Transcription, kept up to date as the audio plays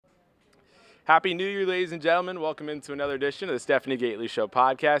Happy New Year, ladies and gentlemen. Welcome into another edition of the Stephanie Gately Show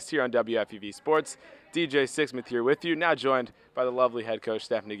podcast here on WFUV Sports. DJ Sixsmith here with you, now joined by the lovely head coach,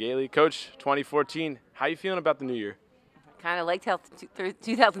 Stephanie Gately. Coach, 2014, how you feeling about the new year? Kind of liked how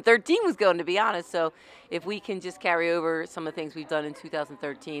 2013 was going, to be honest. So if we can just carry over some of the things we've done in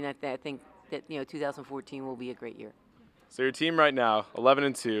 2013, I think that 2014 will be a great year. So your team right now,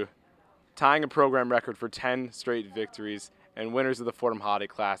 11-2, tying a program record for 10 straight victories and winners of the Fordham Holiday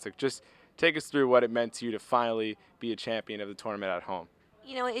Classic. Just take us through what it meant to you to finally be a champion of the tournament at home.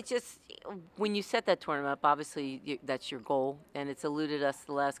 You know, it just, when you set that tournament up, obviously that's your goal, and it's eluded us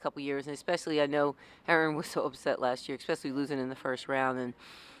the last couple of years, and especially I know Erin was so upset last year, especially losing in the first round,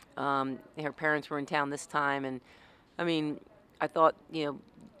 and her parents were in town this time, and I mean, I thought,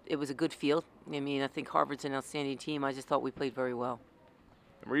 it was a good field. I mean, I think Harvard's an outstanding team. I just thought we played very well.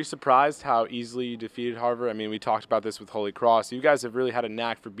 Were you surprised how easily you defeated Harvard? I mean, we talked about this with Holy Cross. You guys have really had a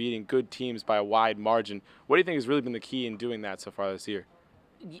knack for beating good teams by a wide margin. What do you think has really been the key in doing that so far this year?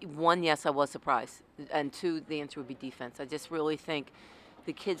 One, yes, I was surprised. And two, the answer would be defense. I just really think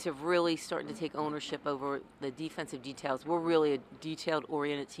the kids have really started to take ownership over the defensive details. We're really a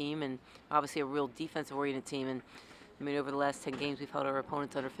detailed-oriented team and obviously a real defensive-oriented team. And I mean, over the last 10 games, we've held our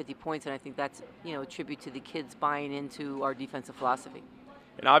opponents under 50 points, and I think that's, a tribute to the kids buying into our defensive philosophy.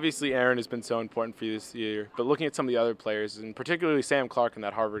 And obviously, Erin has been so important for you this year. But looking at some of the other players, and particularly Sam Clark in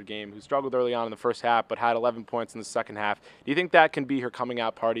that Harvard game, who struggled early on in the first half but had 11 points in the second half, do you think that can be her coming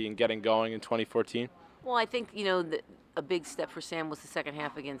out party and getting going in 2014? Well, I think, a big step for Sam was the second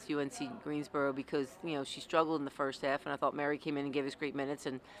half against UNC Greensboro because, she struggled in the first half, and I thought Mary came in and gave us great minutes,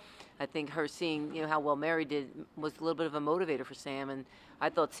 and I think her seeing, how well Mary did was a little bit of a motivator for Sam, and I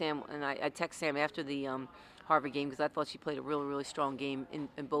thought Sam, and I texted Sam after the Harvard game because I thought she played a really, really strong game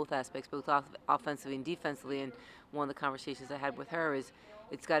in both aspects, both offensively and defensively, and one of the conversations I had with her is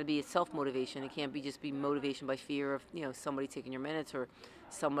it's got to be a self-motivation. It can't be motivation by fear of, somebody taking your minutes or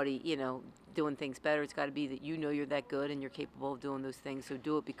somebody, doing things better. It's got to be that you're that good and you're capable of doing those things, so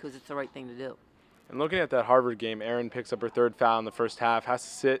do it because it's the right thing to do. And looking at that Harvard game, Erin picks up her third foul in the first half, has to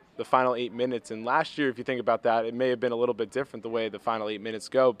sit the final 8 minutes. And last year, if you think about that, it may have been a little bit different the way the final 8 minutes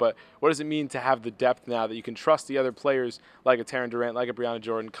go. But what does it mean to have the depth now that you can trust the other players like a Taryn Durant, like a Brianna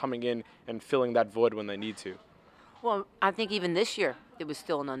Jordan, coming in and filling that void when they need to? Well, I think even this year it was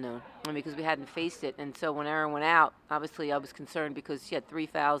still an unknown because we hadn't faced it. And so when Erin went out, obviously I was concerned because she had 3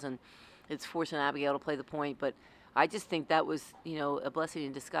 fouls and it's forcing Abigail to play the point. But I just think that was, a blessing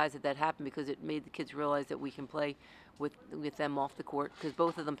in disguise that happened because it made the kids realize that we can play with them off the court because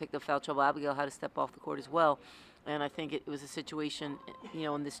both of them picked up foul trouble. Abigail had to step off the court as well. And I think it was a situation,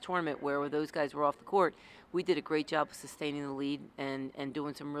 in this tournament where those guys were off the court, we did a great job of sustaining the lead and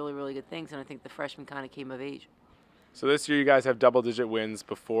doing some really, really good things. And I think the freshmen kind of came of age. So this year you guys have double-digit wins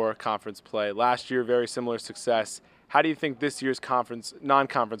before conference play. Last year, very similar success. How do you think this year's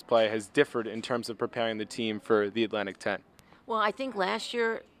non-conference play has differed in terms of preparing the team for the Atlantic 10? Well, I think last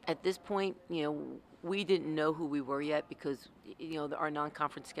year at this point, we didn't know who we were yet because, our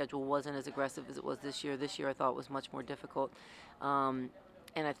non-conference schedule wasn't as aggressive as it was this year. This year I thought was much more difficult. And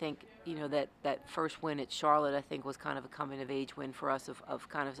I think, that first win at Charlotte, I think, was kind of a coming-of-age win for us of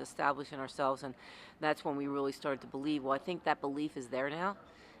kind of establishing ourselves. And that's when we really started to believe. Well, I think that belief is there now.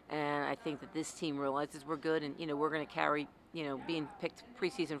 And I think that this team realizes we're good. And, we're going to carry, being picked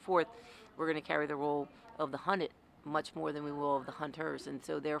preseason fourth, we're going to carry the role of the hunted much more than we will of the hunters. And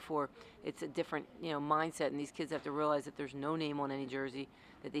so, therefore, it's a different, mindset. And these kids have to realize that there's no name on any jersey,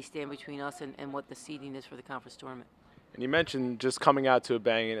 that they stand between us and what the seeding is for the conference tournament. And you mentioned just coming out to a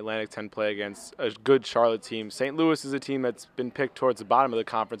bang in Atlantic 10 play against a good Charlotte team. St. Louis is a team that's been picked towards the bottom of the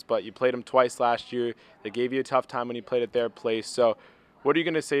conference, but you played them twice last year. They gave you a tough time when you played at their place. So what are you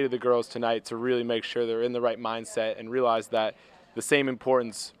going to say to the girls tonight to really make sure they're in the right mindset and realize that the same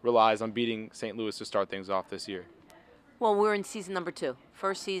importance relies on beating St. Louis to start things off this year? Well, we're in season number 2.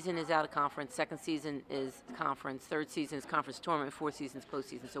 First season is out of conference. Second season is conference. Third season is conference tournament. Fourth season is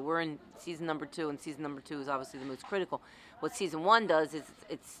postseason. So we're in season number 2, and season number 2 is obviously the most critical. What season 1 does is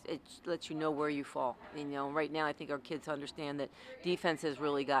it lets you know where you fall. Right now I think our kids understand that defense has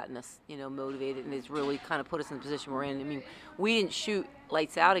really gotten us, motivated, and it's really kind of put us in the position we're in. I mean, we didn't shoot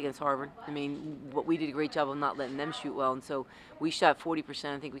lights out against Harvard. I mean, we did a great job of not letting them shoot well, and so we shot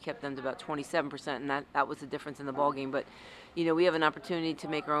 40%. I think we kept them to about 27%, and that was the difference in the ball game. But we have an opportunity to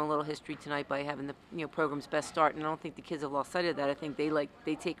make our own little history tonight by having the program's best start, and I don't think the kids have lost sight of that. I think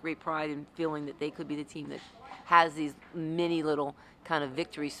they take great pride in feeling that they could be the team that has these mini little kind of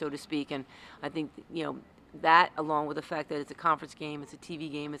victories, so to speak. And I think that, along with the fact that it's a conference game, it's a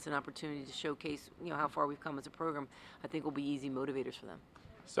TV game, it's an opportunity to showcase how far we've come as a program, I think will be easy motivators for them.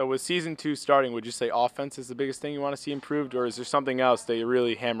 So with season 2 starting, would you say offense is the biggest thing you want to see improved, or is there something else that you're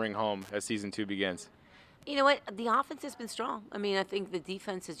really hammering home as season 2 begins? You know what? The offense has been strong. I mean, I think the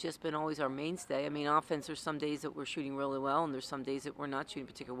defense has just been always our mainstay. I mean, offense, there's some days that we're shooting really well, and there's some days that we're not shooting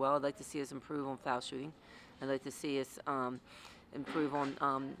particularly well. I'd like to see us improve on foul shooting. I'd like to see us improve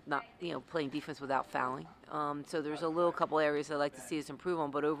on not playing defense without fouling. So there's a little couple areas I'd like to see us improve on.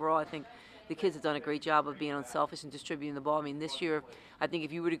 But overall, I think the kids have done a great job of being unselfish and distributing the ball. I mean, this year, I think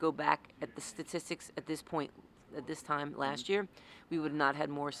if you were to go back at the statistics at this point, at this time last year, we would have not had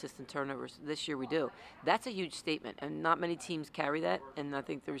more assists and turnovers. This year we do. That's a huge statement, and not many teams carry that. And I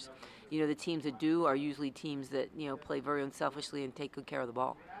think there's, the teams that do are usually teams that play very unselfishly and take good care of the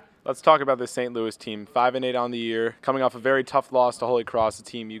ball. Let's talk about the St. Louis team. 5-8 on the year, coming off a very tough loss to Holy Cross, a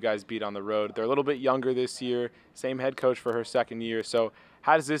team you guys beat on the road. They're a little bit younger this year. Same head coach for her second year. So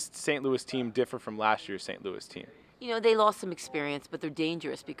how does this St. Louis team differ from last year's St. Louis team? They lost some experience, but they're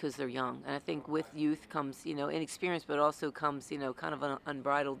dangerous because they're young. And I think with youth comes, inexperience, but also comes, kind of an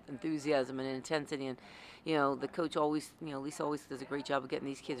unbridled enthusiasm and intensity. And, the coach always, Lisa always does a great job of getting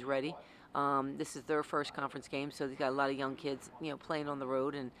these kids ready. This is their first conference game, so they've got a lot of young kids, playing on the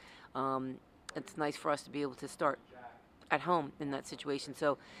road. And it's nice for us to be able to start at home in that situation.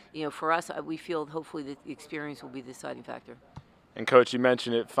 So, for us, we feel hopefully that the experience will be the deciding factor. And, Coach, you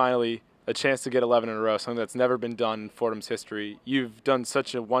mentioned it, finally a chance to get 11 in a row, something that's never been done in Fordham's history. You've done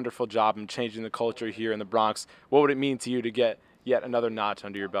such a wonderful job in changing the culture here in the Bronx. What would it mean to you to get yet another notch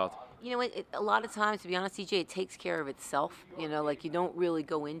under your belt? A lot of times, to be honest, CJ, it takes care of itself. You don't really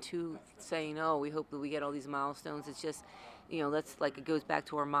go into saying, oh, we hope that we get all these milestones. It's just, that's like it goes back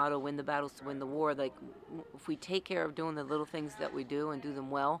to our motto, win the battles to win the war. Like, if we take care of doing the little things that we do and do them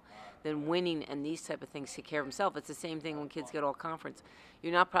well, then winning and these type of things take care of themselves. It's the same thing when kids get all conference.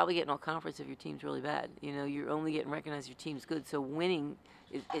 You're not probably getting all conference if your team's really bad. You're only getting recognized if your team's good. So winning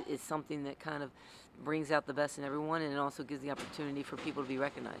is something that kind of brings out the best in everyone, and it also gives the opportunity for people to be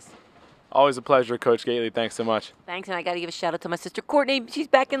recognized. Always a pleasure, Coach Gately. Thanks so much. Thanks, and I got to give a shout out to my sister Courtney. She's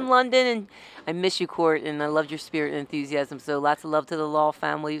back in London, and I miss you, Court, and I loved your spirit and enthusiasm. So lots of love to the Law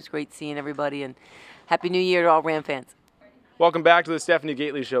family. It was great seeing everybody, and Happy New Year to all Ram fans. Welcome back to the Stephanie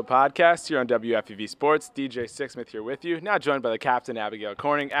Gately Show podcast here on WFUV Sports. DJ Sixsmith here with you, now joined by the captain, Abigail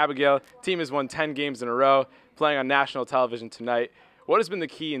Corning. Abigail, team has won 10 games in a row, playing on national television tonight. What has been the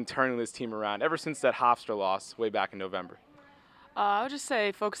key in turning this team around ever since that Hofstra loss way back in November? I would just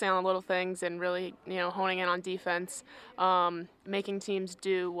say focusing on the little things and really, honing in on defense, making teams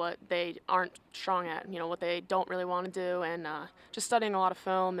do what they aren't strong at, what they don't really want to do, and just studying a lot of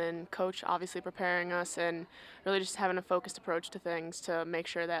film and coach obviously preparing us and really just having a focused approach to things to make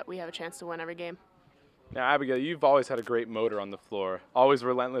sure that we have a chance to win every game. Now, Abigail, you've always had a great motor on the floor, always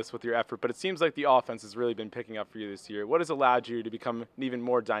relentless with your effort, but it seems like the offense has really been picking up for you this year. What has allowed you to become an even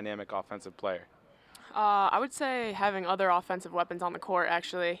more dynamic offensive player? I would say having other offensive weapons on the court,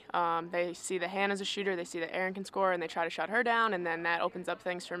 actually. They see that Hannah's a shooter, they see that Erin can score, and they try to shut her down, and then that opens up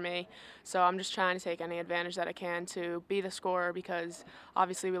things for me. So I'm just trying to take any advantage that I can to be the scorer because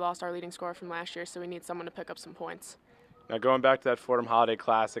obviously we lost our leading scorer from last year, so we need someone to pick up some points. Now, going back to that Fordham Holiday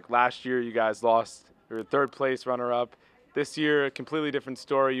Classic, last year you guys lost, you were third place runner-up. This year, a completely different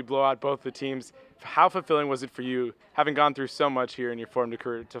story. You blow out both the teams. How fulfilling was it for you, having gone through so much here in your Fordham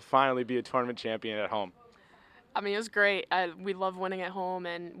career, to finally be a tournament champion at home? I mean, it was great. We love winning at home,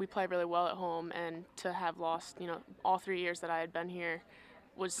 and we play really well at home. And to have lost, all 3 years that I had been here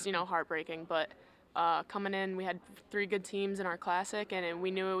was, heartbreaking. But coming in, we had 3 good teams in our Classic, and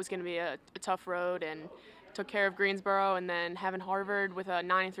we knew it was going to be a tough road, and took care of Greensboro. And then having Harvard with a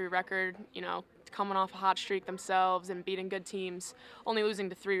 9-3 record, coming off a hot streak themselves and beating good teams, only losing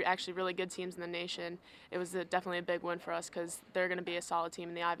to 3 actually really good teams in the nation. It was definitely a big win for us because they're going to be a solid team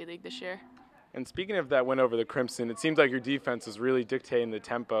in the Ivy League this year. And speaking of that win over the Crimson, it seems like your defense is really dictating the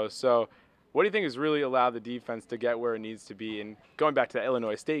tempo. So what do you think has really allowed the defense to get where it needs to be? And going back to the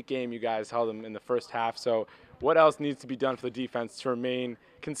Illinois State game, you guys held them in the first half. So what else needs to be done for the defense to remain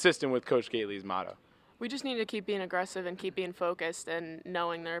consistent with Coach Gately's motto? We just need to keep being aggressive and keep being focused and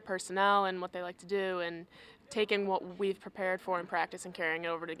knowing their personnel and what they like to do and taking what we've prepared for in practice and carrying it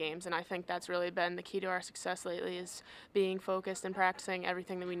over to games. And I think that's really been the key to our success lately is being focused and practicing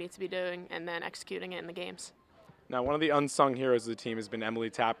everything that we need to be doing and then executing it in the games. Now, one of the unsung heroes of the team has been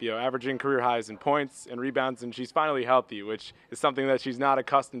Emily Tapio, averaging career highs in points and rebounds, and she's finally healthy, which is something that she's not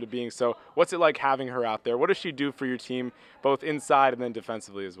accustomed to being. So what's it like having her out there? What does she do for your team, both inside and then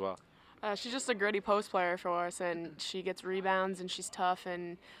defensively as well? She's just a gritty post player for us, and she gets rebounds, and she's tough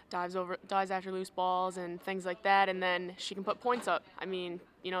and dives after loose balls and things like that, and then she can put points up. I mean,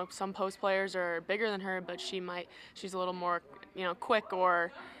 some post players are bigger than her, but she's a little more, quick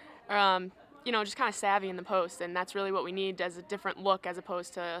or just kind of savvy in the post, and that's really what we need as a different look as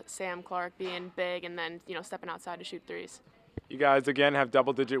opposed to Sam Clark being big and then, stepping outside to shoot threes. You guys, again, have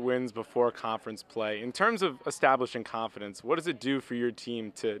double-digit wins before conference play. In terms of establishing confidence, what does it do for your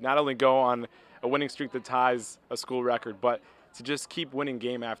team to not only go on a winning streak that ties a school record, but to just keep winning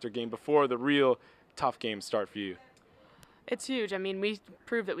game after game before the real tough games start for you? It's huge. I mean, we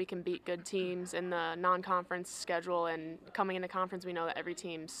proved that we can beat good teams in the non-conference schedule, and coming into conference, we know that every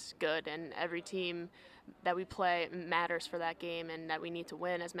team's good, and every team that we play matters for that game, and that we need to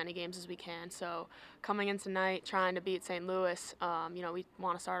win as many games as we can. So coming in tonight, trying to beat St. Louis, we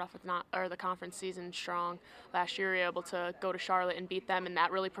want to start off with the conference season strong. Last year, we were able to go to Charlotte and beat them, and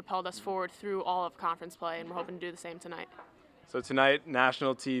that really propelled us forward through all of conference play, and we're hoping to do the same tonight. So tonight,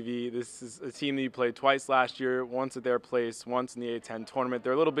 national TV, this is a team that you played twice last year, once at their place, once in the A10 tournament.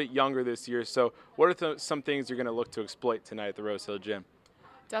 They're a little bit younger this year, so what are some things you're going to look to exploit tonight at the Rose Hill Gym?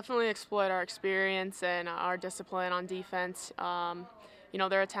 Definitely exploit our experience and our discipline on defense.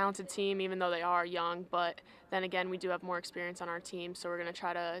 They're a talented team even though they are young, but then again, we do have more experience on our team, so we're going to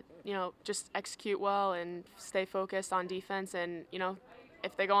try to, just execute well and stay focused on defense and,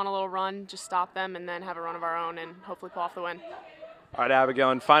 if they go on a little run, just stop them and then have a run of our own and hopefully pull off the win. All right,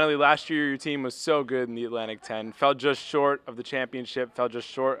 Abigail, and finally, last year your team was so good in the Atlantic 10, fell just short of the championship, fell just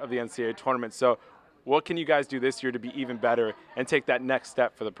short of the NCAA tournament. So what can you guys do this year to be even better and take that next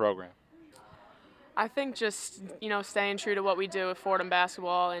step for the program? I think just, staying true to what we do with Fordham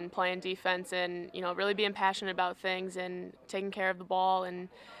basketball and playing defense and, really being passionate about things and taking care of the ball and,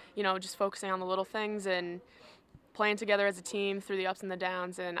 just focusing on the little things and playing together as a team through the ups and the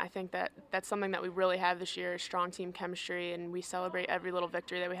downs. And I think that's something that we really have this year, is strong team chemistry, and we celebrate every little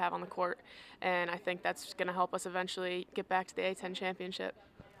victory that we have on the court. And I think that's going to help us eventually get back to the A10 championship.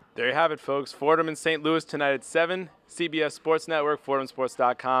 There you have it, folks. Fordham and St. Louis tonight at 7. CBS Sports Network,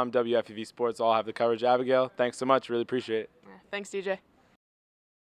 FordhamSports.com, WFEV Sports all have the coverage. Abigail, thanks so much. Really appreciate it. Thanks, DJ.